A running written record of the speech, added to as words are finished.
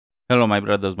Hello, my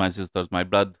brothers, my sisters, my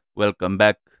blood. Welcome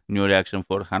back. New reaction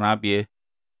for HANABIE.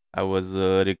 I was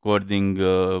recording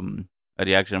a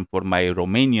reaction for my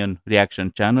Romanian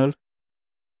reaction channel,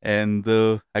 and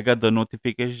I got the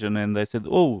notification, and I said,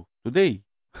 "Oh, today,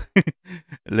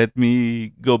 let me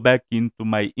go back into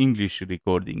my English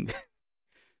recording."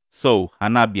 So,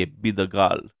 HANABIE, Be the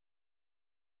Girl,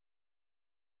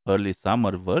 early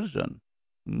summer version.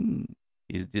 Hmm,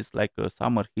 is this like a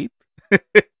summer hit?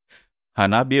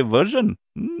 HANABIE version?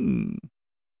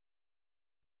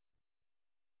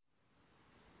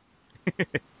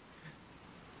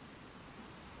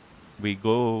 We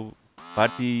go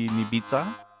party in Ibiza.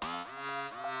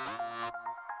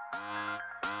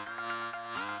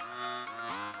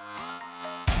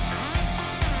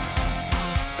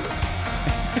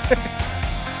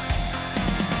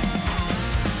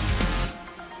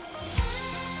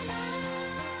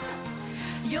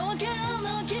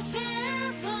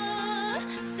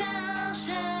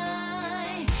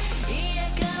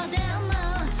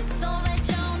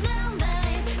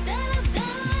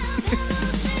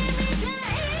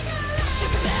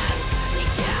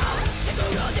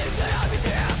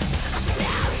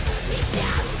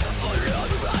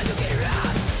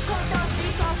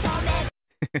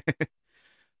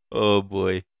 Oh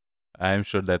boy, I'm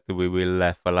sure that we will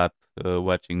laugh a lot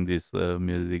watching this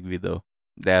music video.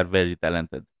 They are very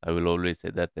talented. I will always say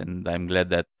that, and I'm glad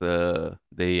that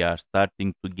they are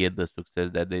starting to get the success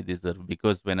that they deserve.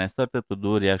 Because when I started to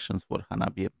do reactions for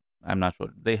Hanabi, I'm not sure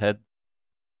they had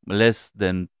less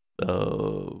than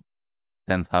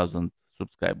 10,000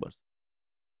 subscribers.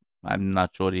 I'm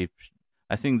not sure if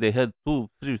I think they had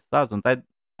 3,000.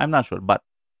 I'm not sure, but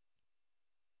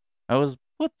I was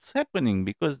what's happening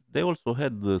because they also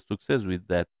had the success with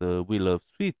that Wheel of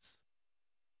Sweets.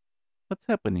 What's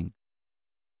happening?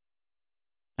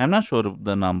 I'm not sure of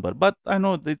the number, but I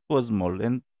know that it was small.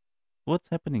 And what's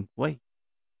happening? Why?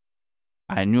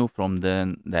 I knew from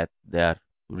then that they are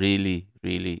really,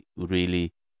 really,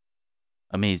 really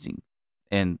amazing.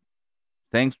 And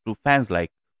thanks to fans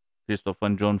like Christopher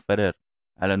and John Ferrer,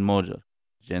 Alan Moser,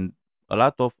 and a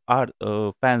lot of art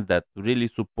fans that really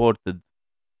supported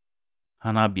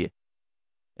Hanabie.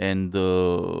 And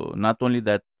not only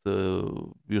that,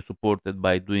 you supported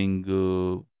by doing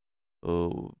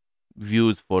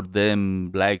views for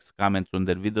them, likes, comments on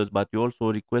their videos, but you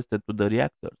also requested to the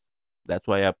reactors. That's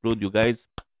why I applaud you guys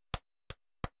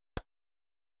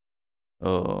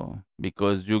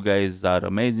because you guys are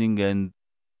amazing and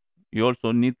you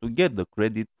also need to get the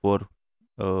credit for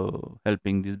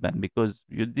helping this band because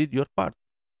you did your part.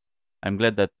 I'm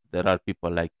glad that there are people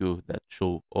like you that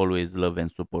show always love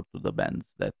and support to the bands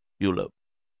that you love.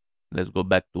 Let's go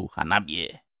back to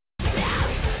Hanabie.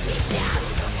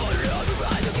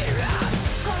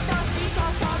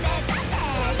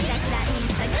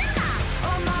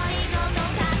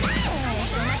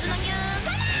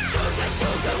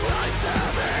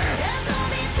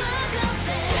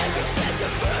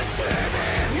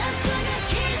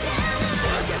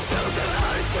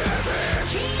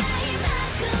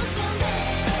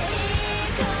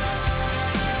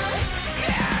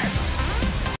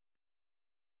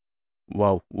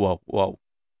 Wow, wow, wow.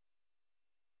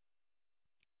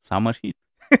 Summer heat.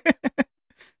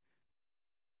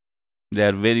 They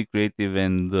are very creative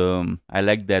and I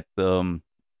like that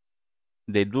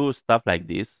they do stuff like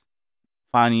this,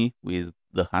 funny with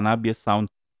the Hanabiya sound,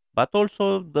 but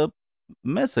also the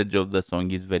message of the song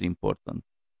is very important.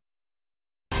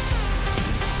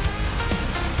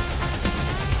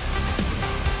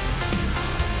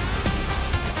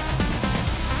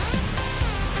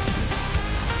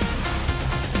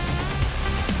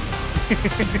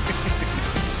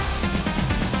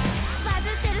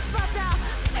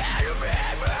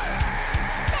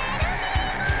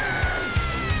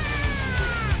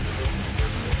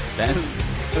 Dance.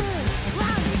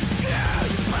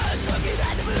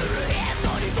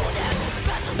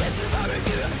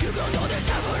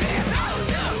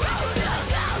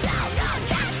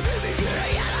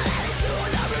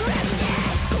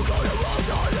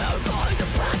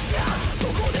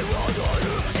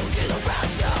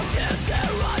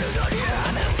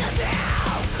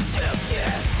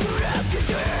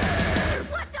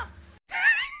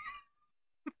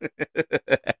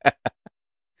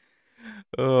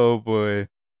 Oh boy.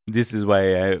 This is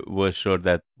why I was sure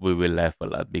that we will laugh a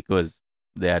lot because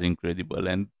they are incredible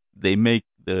and they make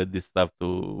this stuff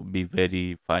to be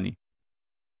very funny.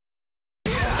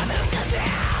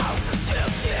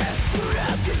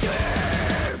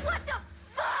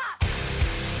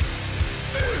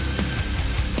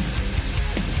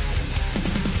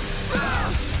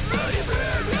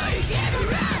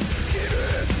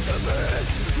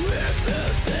 皆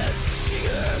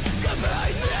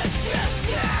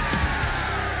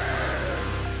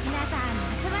さん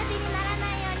夏バテにならな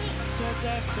いように休憩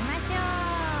しましょ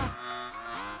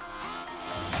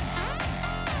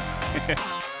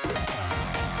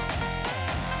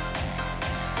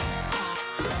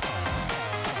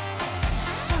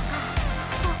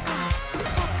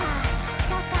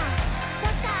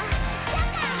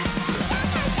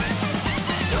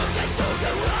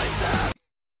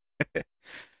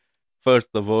First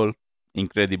of all,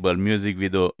 incredible music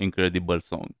video, incredible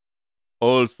song.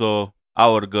 Also,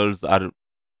 our girls are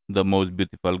the most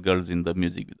beautiful girls in the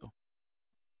music video.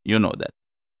 You know that.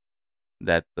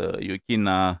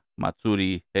 Yukina,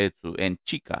 Matsuri, Hetsu, and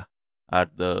Chika are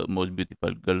the most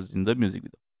beautiful girls in the music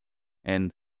video.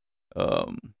 And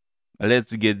um,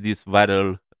 let's get this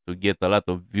viral to get a lot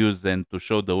of views and to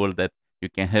show the world that you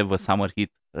can have a summer hit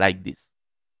like this.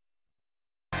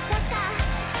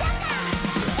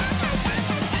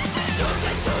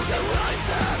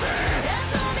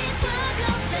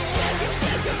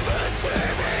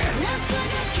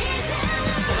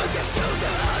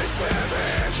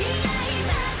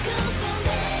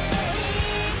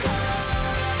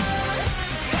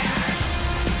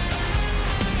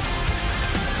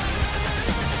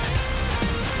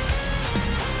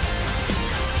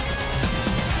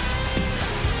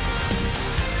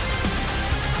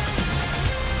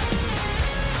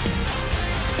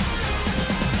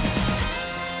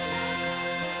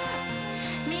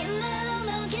 みんな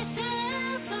の季節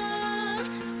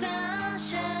サン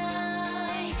シャ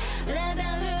インレベル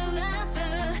アップ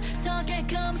溶け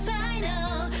込む才能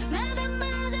まだま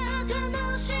だ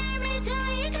楽しみた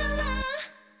いから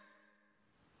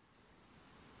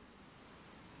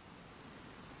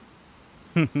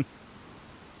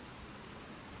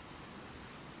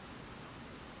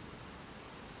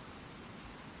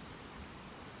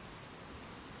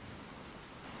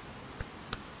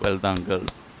Well done, girls.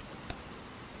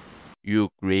 You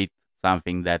create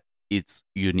something that it's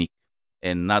unique,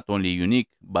 and not only unique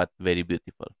but very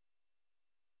beautiful.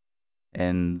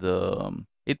 And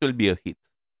it will be a hit.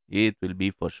 It will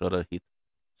be for sure a hit.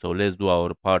 So let's do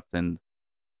our part and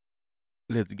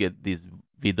let's get this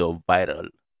video viral.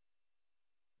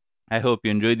 I hope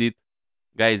you enjoyed it.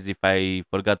 Guys, if I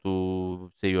forgot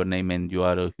to say your name and you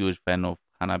are a huge fan of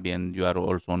Hanabi and you are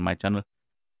also on my channel,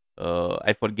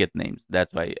 I forget names.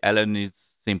 That's why Alan is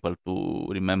simple to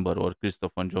remember, or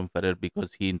Christopher John Ferrer,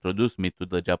 because he introduced me to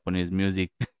the Japanese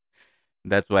music.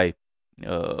 That's why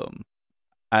um,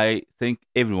 I thank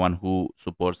everyone who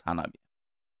supports Hanabi.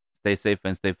 Stay safe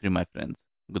and stay free, my friends.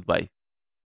 Goodbye.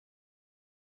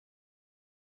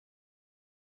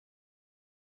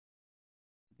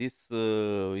 This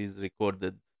is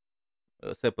recorded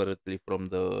separately from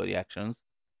the reactions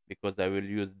because I will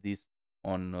use this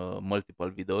on multiple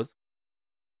videos.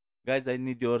 Guys, I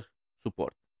need your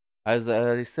support. As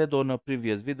I said on a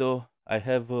previous video, I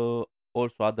have also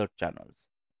other channels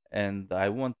and I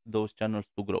want those channels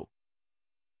to grow.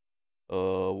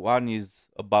 One is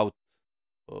about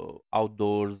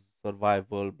outdoors,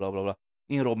 survival, blah blah blah,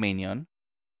 in Romanian,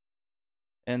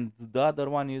 and the other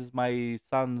one is my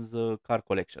son's car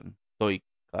collection, toy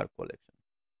car collection.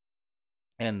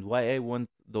 And why I want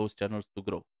those channels to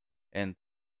grow. And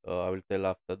I will tell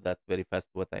after that very fast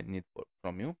what I need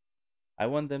from you. I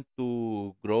want them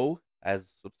to grow as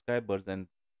subscribers and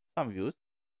some views,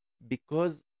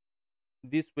 because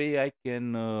this way I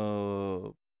can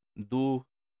do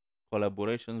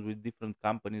collaborations with different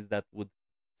companies that would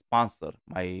sponsor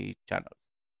my channels.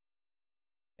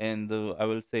 And I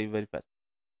will say very fast.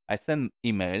 I send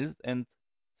emails and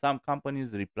some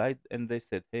companies replied and they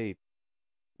said, "Hey,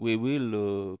 we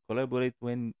will collaborate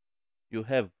when you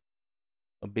have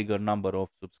a bigger number of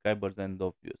subscribers and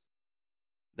of views."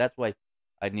 That's why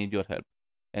I need your help.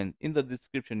 And in the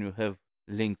description, you have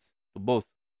links to both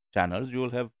channels. You will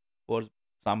have for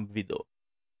some video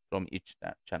from each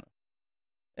channel.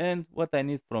 And what I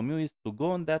need from you is to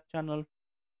go on that channel,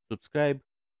 subscribe,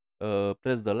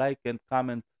 press the like, and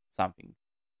comment something.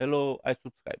 Hello, I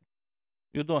subscribe.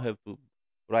 You don't have to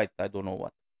write I don't know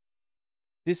what.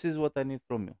 This is what I need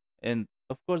from you. And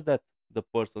of course, that the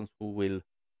persons who will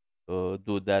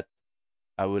do that,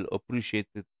 I will appreciate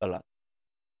it a lot.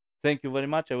 Thank you very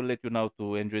much. I will let you now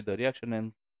to enjoy the reaction,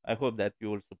 and I hope that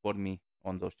you will support me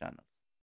on those channels.